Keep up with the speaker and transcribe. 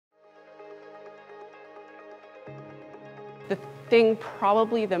The thing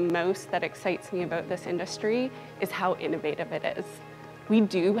probably the most that excites me about this industry is how innovative it is. We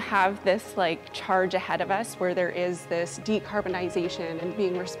do have this charge ahead of us where there is this decarbonization and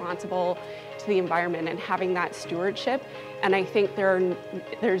being responsible to the environment and having that stewardship. And I think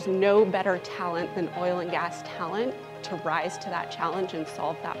there's no better talent than oil and gas talent to rise to that challenge and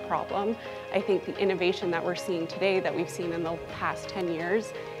solve that problem. I think the innovation that we're seeing today, that we've seen in the past 10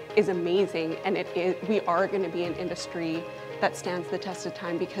 years, is amazing. And we are going to be an industry that stands the test of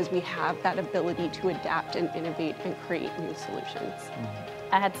time because we have that ability to adapt and innovate and create new solutions.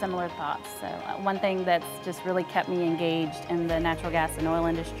 I had similar thoughts. So one thing that's just really kept me engaged in the natural gas and oil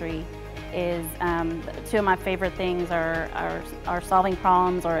industry is two of my favorite things are solving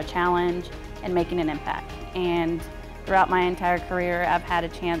problems or a challenge and making an impact. And throughout my entire career, I've had a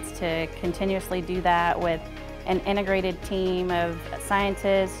chance to continuously do that with an integrated team of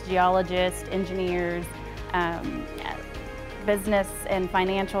scientists, geologists, engineers, business and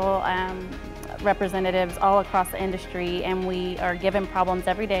financial representatives all across the industry, and we are given problems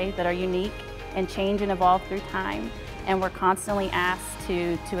every day that are unique and change and evolve through time, and we're constantly asked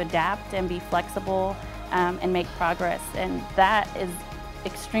to adapt and be flexible and make progress, and that is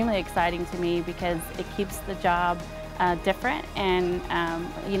extremely exciting to me because it keeps the job different, and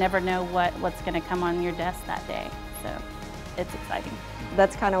you never know what's going to come on your desk that day, so it's exciting.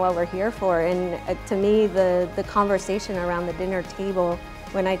 That's kind of what we're here for, and to me the conversation around the dinner table,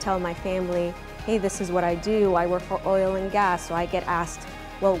 when I tell my family, hey, this is what I do, I work for oil and gas, so I get asked,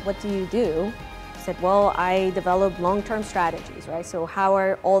 well, what do you do? I said, well, I develop long-term strategies, right? So how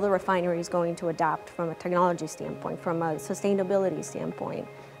are all the refineries going to adapt from a technology standpoint, from a sustainability standpoint?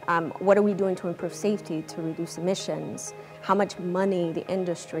 What are we doing to improve safety, to reduce emissions? How much money the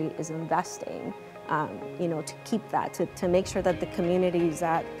industry is investing to keep that, to make sure that the communities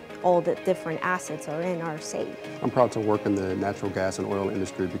that all the different assets are in are safe. I'm proud to work in the natural gas and oil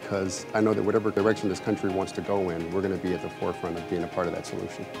industry because I know that whatever direction this country wants to go in, we're going to be at the forefront of being a part of that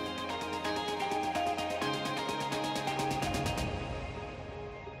solution.